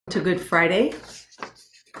To Good Friday.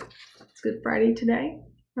 It's Good Friday today,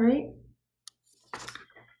 right?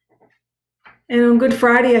 And on Good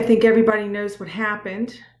Friday, I think everybody knows what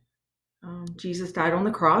happened. Jesus died on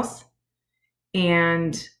the cross,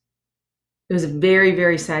 and it was a very,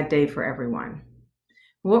 very sad day for everyone.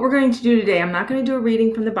 What we're going to do today, I'm not going to do a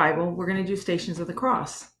reading from the Bible. We're going to do Stations of the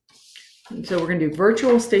Cross. And so we're going to do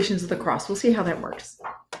virtual Stations of the Cross. We'll see how that works.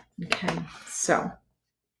 Okay, so.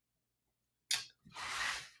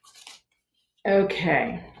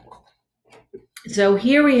 Okay. So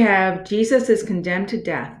here we have Jesus is condemned to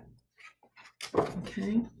death.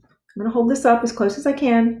 Okay. I'm going to hold this up as close as I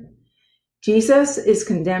can. Jesus is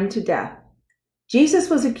condemned to death. Jesus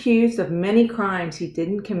was accused of many crimes he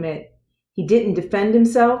didn't commit. He didn't defend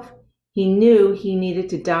himself. He knew he needed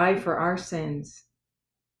to die for our sins.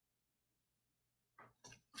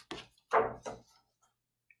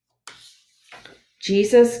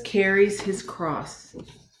 Jesus carries his cross.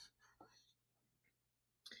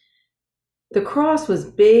 The cross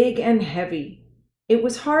was big and heavy. It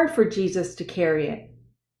was hard for Jesus to carry it.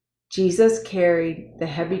 Jesus carried the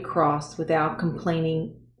heavy cross without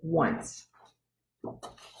complaining once.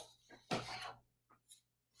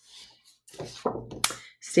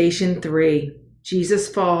 Station 3.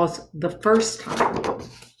 Jesus falls the first time.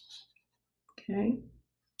 Okay.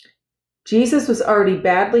 Jesus was already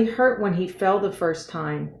badly hurt when he fell the first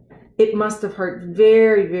time. It must have hurt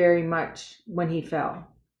very, very much when he fell.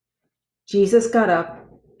 Jesus got up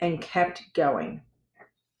and kept going.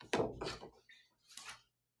 All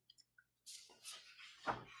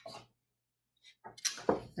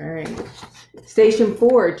right. Station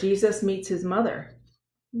 4, Jesus meets his mother.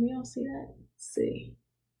 Can we all see that? Let's see.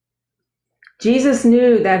 Jesus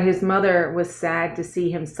knew that his mother was sad to see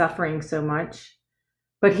him suffering so much,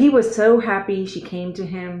 but he was so happy she came to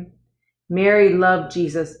him. Mary loved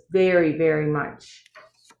Jesus very, very much.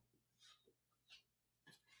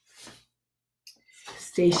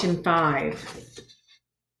 Station 5.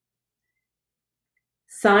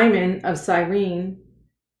 Simon of Cyrene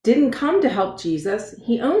didn't come to help Jesus.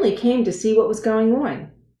 He only came to see what was going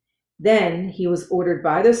on. Then he was ordered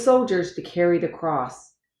by the soldiers to carry the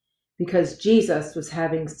cross because Jesus was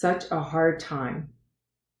having such a hard time.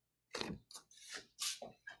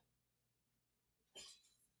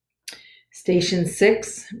 Station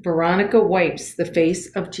 6. Veronica wipes the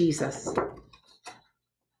face of Jesus.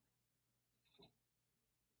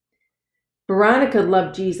 Veronica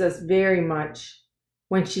loved Jesus very much.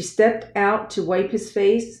 When she stepped out to wipe his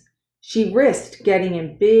face, she risked getting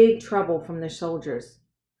in big trouble from the soldiers.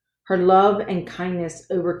 Her love and kindness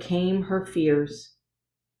overcame her fears.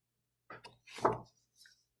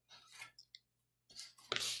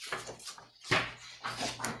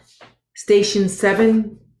 Station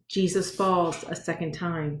 7, Jesus falls a second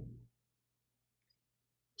time.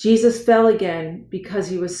 Jesus fell again because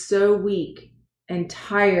he was so weak and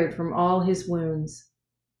tired from all his wounds.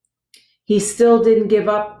 He still didn't give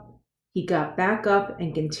up. He got back up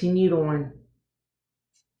and continued on.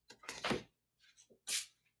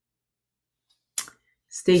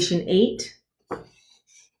 Station 8,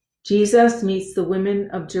 Jesus meets the women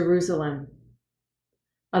of Jerusalem.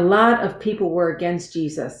 A lot of people were against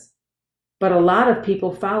Jesus, but a lot of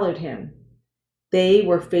people followed him. They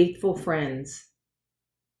were faithful friends.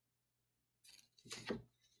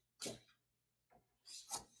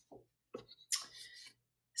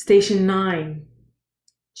 Station 9,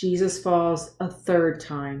 Jesus falls a third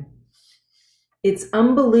time. It's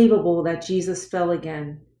unbelievable that Jesus fell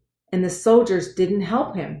again, and the soldiers didn't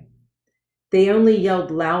help him. They only yelled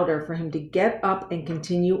louder for him to get up and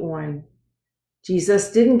continue on.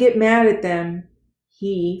 Jesus didn't get mad at them.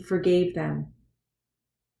 He forgave them.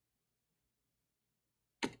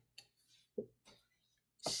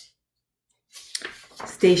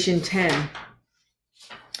 Station 10.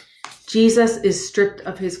 Jesus is stripped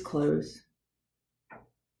of his clothes.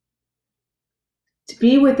 To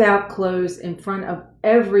be without clothes in front of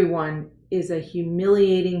everyone is a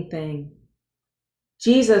humiliating thing.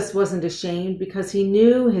 Jesus wasn't ashamed because he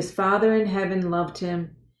knew his Father in heaven loved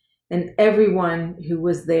him, and everyone who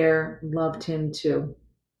was there loved him too.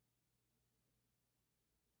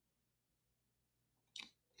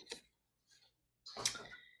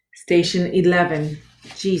 Station 11.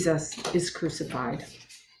 Jesus is crucified.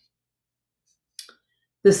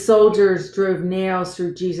 The soldiers drove nails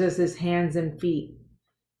through Jesus' hands and feet.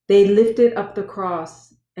 They lifted up the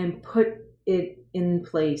cross and put it in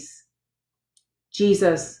place.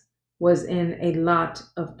 Jesus was in a lot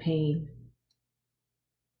of pain.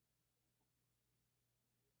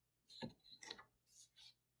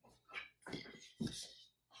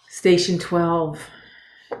 Station 12.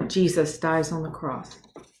 Jesus dies on the cross.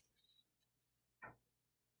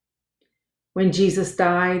 When Jesus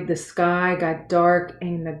died, the sky got dark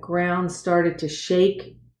and the ground started to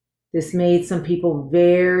shake. This made some people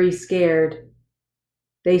very scared.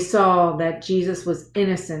 They saw that Jesus was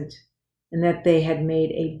innocent and that they had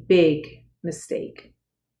made a big mistake.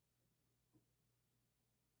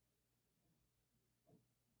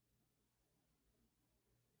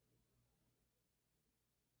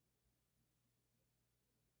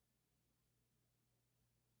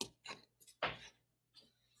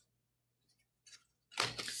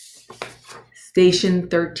 Station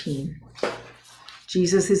 13.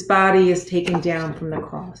 Jesus' body is taken down from the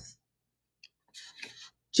cross.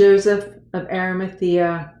 Joseph of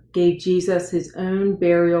Arimathea gave Jesus his own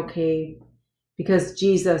burial cave because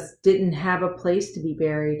Jesus didn't have a place to be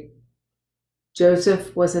buried.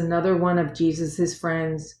 Joseph was another one of Jesus'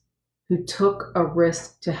 friends who took a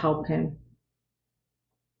risk to help him.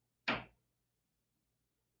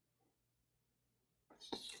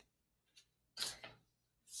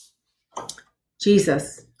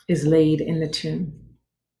 Jesus is laid in the tomb.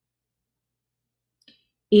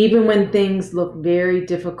 Even when things look very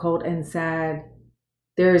difficult and sad,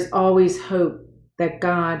 there is always hope that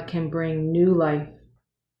God can bring new life.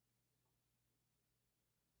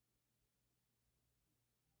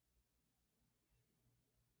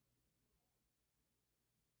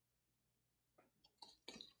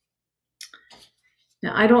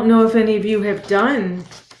 Now, I don't know if any of you have done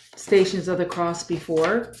Stations of the Cross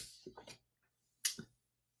before.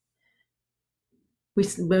 We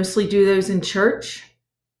mostly do those in church.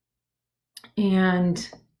 And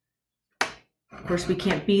of course, we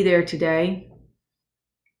can't be there today.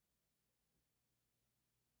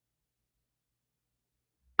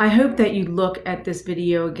 I hope that you look at this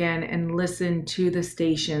video again and listen to the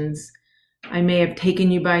stations. I may have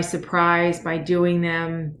taken you by surprise by doing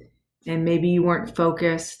them, and maybe you weren't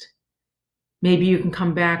focused. Maybe you can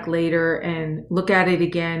come back later and look at it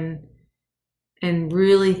again and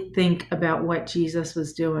really think about what Jesus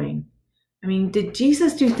was doing. I mean, did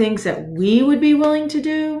Jesus do things that we would be willing to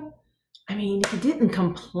do? I mean, he didn't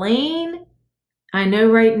complain. I know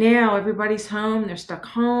right now everybody's home, they're stuck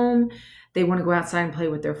home. They want to go outside and play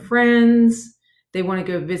with their friends. They want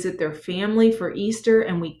to go visit their family for Easter,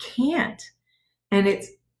 and we can't. And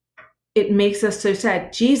it makes us so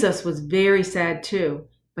sad. Jesus was very sad too,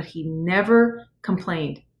 but he never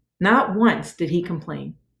complained. Not once did he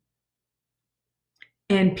complain.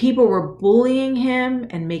 And people were bullying him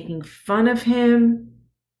and making fun of him,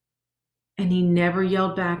 and he never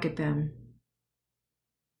yelled back at them.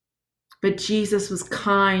 But Jesus was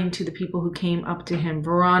kind to the people who came up to him.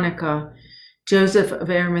 Veronica, Joseph of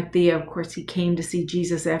Arimathea, of course, he came to see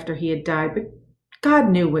Jesus after he had died, but God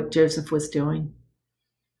knew what Joseph was doing.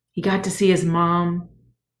 He got to see his mom.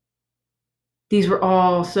 These were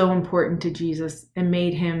all so important to Jesus and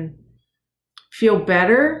made him feel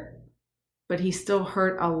better, but he still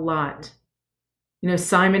hurt a lot. You know,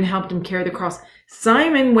 Simon helped him carry the cross.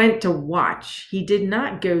 Simon went to watch. He did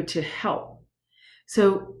not go to help.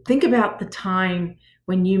 So think about the time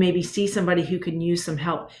when you maybe see somebody who can use some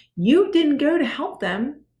help. You didn't go to help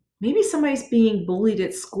them. Maybe somebody's being bullied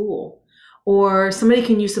at school, or somebody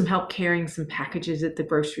can use some help carrying some packages at the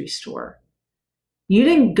grocery store. You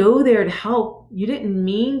didn't go there to help. You didn't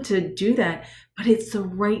mean to do that, but it's the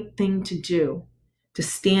right thing to do, to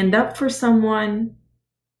stand up for someone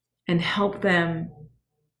and help them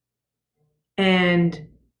and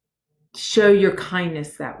show your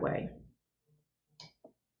kindness that way.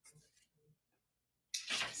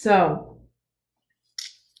 So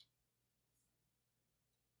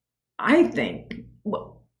I think,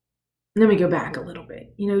 well, let me go back a little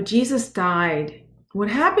bit. You know, Jesus died. What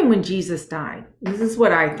happened when Jesus died? This is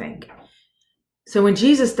what I think. So when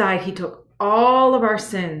Jesus died, he took all of our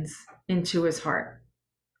sins into his heart.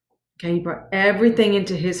 Okay, he brought everything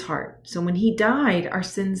into his heart. So when he died, our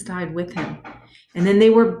sins died with him. And then they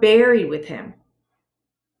were buried with him.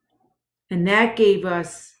 And that gave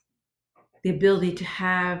us the ability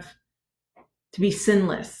to be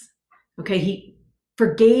sinless. Okay, he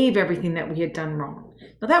forgave everything that we had done wrong.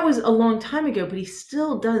 Now that was a long time ago, but he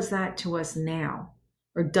still does that to us now,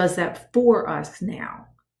 or does that for us now,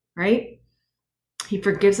 right? He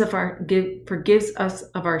forgives us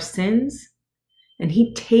of our sins, and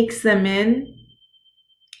he takes them in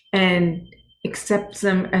and accepts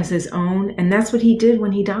them as his own. And that's what he did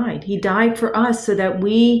when he died. He died for us so that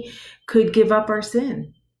we could give up our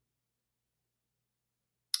sin.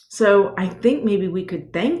 So I think maybe we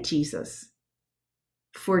could thank Jesus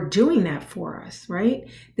for doing that for us, right?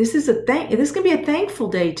 This is going to be a thankful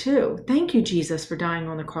day too. Thank you, Jesus, for dying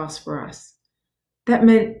on the cross for us. That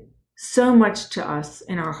meant so much to us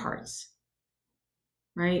in our hearts.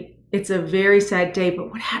 right? It's a very sad day,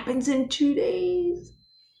 but what happens in 2 days?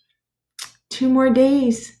 2 more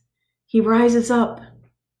days. He rises up.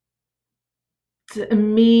 It's an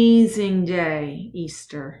amazing day,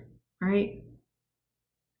 Easter, right?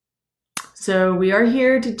 So we are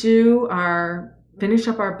here to finish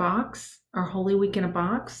up our box, our Holy Week in a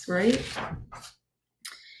box, right?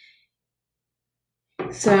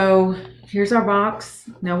 So here's our box.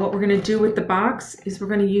 Now what we're going to do with the box is we're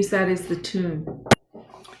going to use that as the tomb.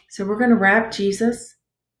 So we're going to wrap Jesus.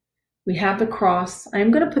 We have the cross.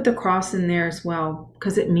 I'm going to put the cross in there as well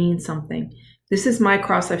because it means something. This is my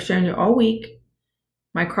cross I've shown you all week.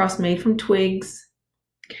 My cross made from twigs.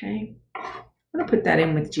 Okay. I'm going to put that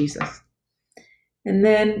in with Jesus. And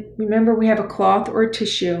then remember we have a cloth or a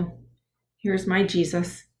tissue. Here's my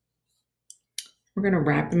Jesus. We're going to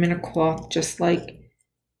wrap him in a cloth just like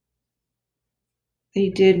they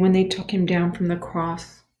did when they took him down from the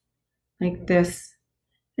cross, like this,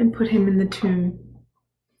 and put him in the tomb.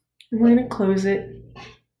 And we're going to close it.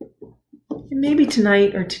 And maybe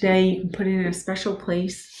tonight or today you can put it in a special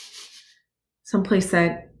place, someplace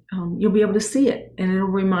that you'll be able to see it, and it'll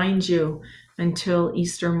remind you until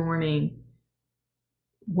Easter morning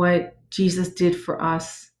what Jesus did for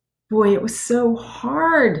us. Boy, it was so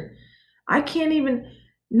hard. I can't even,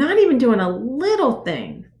 not even doing a little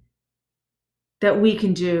thing that we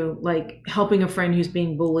can do, like helping a friend who's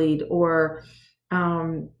being bullied, or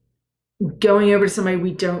going over to somebody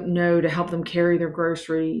we don't know to help them carry their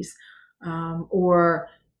groceries, or,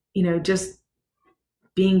 just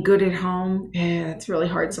being good at home. Yeah, it's really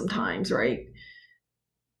hard sometimes, right?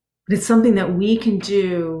 But it's something that we can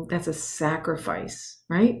do that's a sacrifice,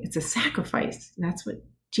 right? It's a sacrifice. And that's what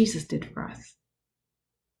Jesus did for us.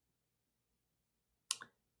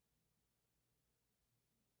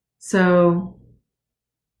 So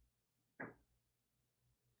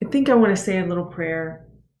I think I want to say a little prayer.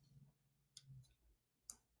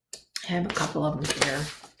 I have a couple of them here.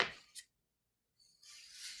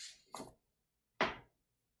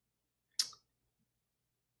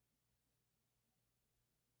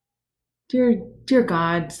 Dear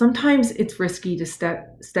God, sometimes it's risky to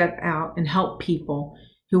step out and help people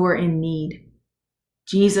who are in need.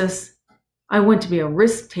 Jesus, I want to be a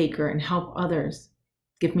risk taker and help others.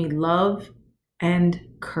 Give me love and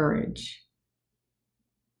courage.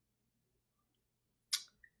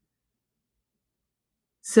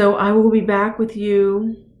 So I will be back with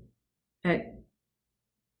you at,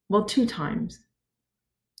 2 times.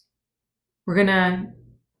 We're going to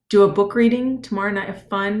do a book reading tomorrow night, a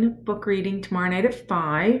fun book reading tomorrow night at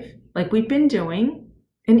 5, like we've been doing,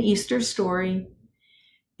 an Easter story.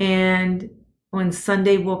 And on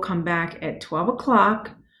Sunday, we'll come back at 12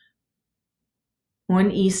 o'clock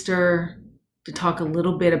on Easter to talk a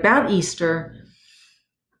little bit about Easter.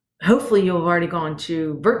 Hopefully you'll have already gone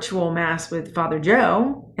to virtual Mass with Father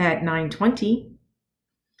Joe at 9:20.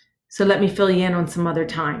 So let me fill you in on some other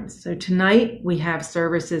times. So tonight we have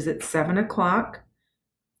services at 7 o'clock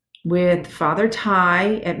with Father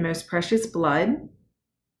Ty at Most Precious Blood.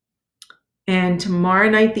 And tomorrow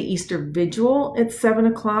night, the Easter Vigil at 7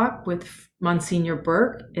 o'clock with Monsignor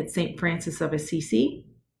Burke at St. Francis of Assisi.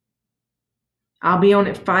 I'll be on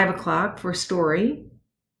at 5 o'clock for story.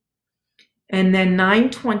 And then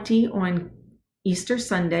 9:20 on Easter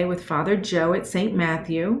Sunday with Father Joe at St.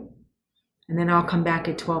 Matthew. And then I'll come back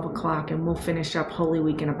at 12 o'clock and we'll finish up Holy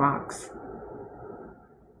Week in a box.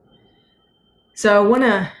 So I want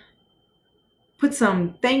to put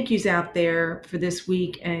some thank yous out there for this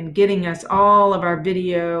week and getting us all of our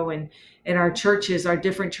video and our churches, our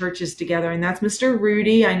different churches together. And that's Mr.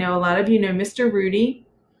 Rudy. I know a lot of you know Mr. Rudy.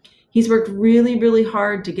 He's worked really, really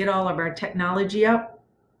hard to get all of our technology up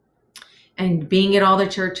and being at all the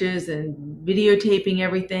churches and videotaping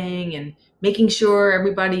everything and making sure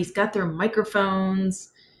everybody's got their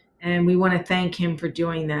microphones. And we want to thank him for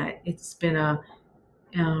doing that. It's been a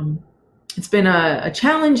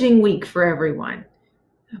challenging week for everyone,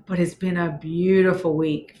 but it's been a beautiful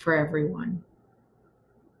week for everyone.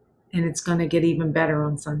 And it's going to get even better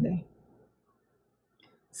on Sunday.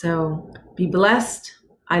 So be blessed.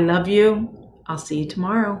 I love you. I'll see you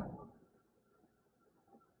tomorrow.